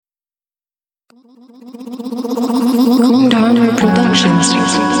Productions.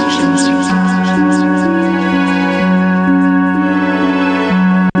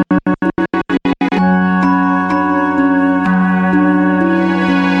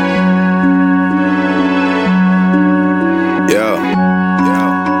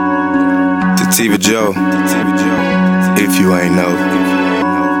 Sativa Joe, if you ain't know,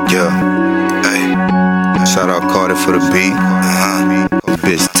 yeah, hey, shout out Carter for the beat,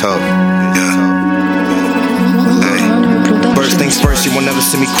 bitch tough, yeah. First things first, you won't never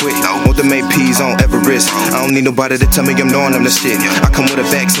see me quit. Want to make P's on Everest. I don't need nobody to tell me I'm knowing I'm the shit. I come with a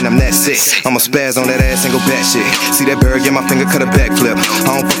vaccine, I'm that sick. I'ma spaz on that ass and go back shit. See that bird, get my finger, cut a backflip.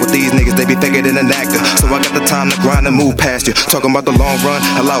 I don't fuck with these niggas, they be thicker than an actor. So I got the time to grind and move past you. Talking about the long run,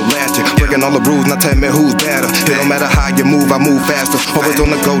 I'll outlast you. Breaking all the rules, not telling me who's better. It don't matter how you move, I move faster. Always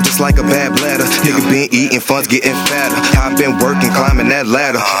on the go, just like a bad bladder. Nigga been eating, funds getting fatter. I've been working, climbing that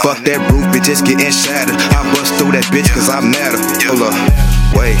ladder. Fuck that roof, bitch, it's getting shattered. I bust through that bitch, cause I matter. Hold up,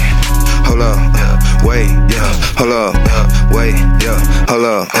 wait, hold up, wait, yeah, hold up, wait, yeah, hold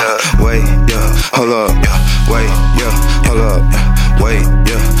up, wait, yeah, hold up, wait, yeah, hold up, wait,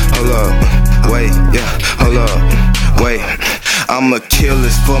 yeah, hold up, wait, yeah, hold up, wait. I'ma kill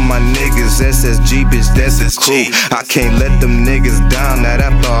this for my niggas, SSG bitch, that's a crew. I can't let them niggas down, that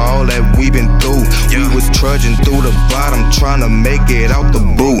after all that we been through. We was trudging through the bottom, trying to make it out the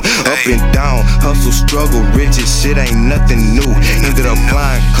boot. Up and down, hustle, struggle, riches, shit ain't nothing new. Ended up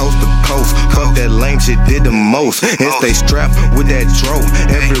flying coast to coast, fuck that lame shit, did the most. And stay strapped with that dro,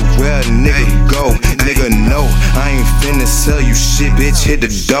 everywhere a nigga go. Nigga know, I ain't finna sell you shit, bitch, hit the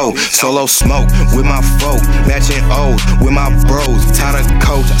dough. Solo smoke with my folk, matching O's with my bro. Tired of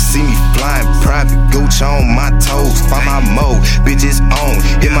coach, I see me flying private Gucci on my toes. Find my mode, bitches on,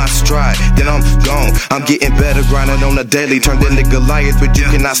 hit my stride, then I'm gone. I'm getting better, grinding on a daily. Turned into Goliath, but you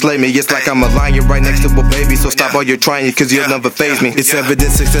cannot slay me. It's like I'm a lion right next to a baby. So stop all your trying, cause you'll never faze me. It's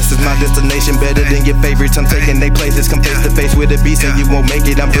evident success is my destination, better than your favorites. I'm taking they places, come face to face with a beast and you won't make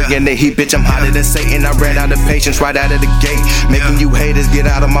it. I'm bringing the heat, bitch, I'm hotter than Satan. I ran out of patience right out of the gate, making you haters get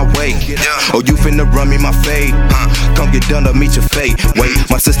out of my way. Oh, you finna run me my fade, come get done to meet your fate. Wait,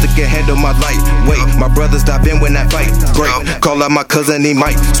 my sister can handle my light. Wait, my brothers dive in when I fight. Great, call out my cousin, he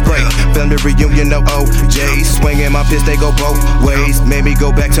might spray. Family reunion, no OJ. Swinging my fist, they go both ways. Made me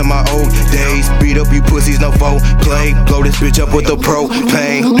go back to my old days. Beat up you pussies, no foe play. Blow this bitch up with the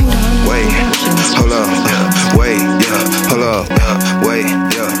propane. Wait, hold up,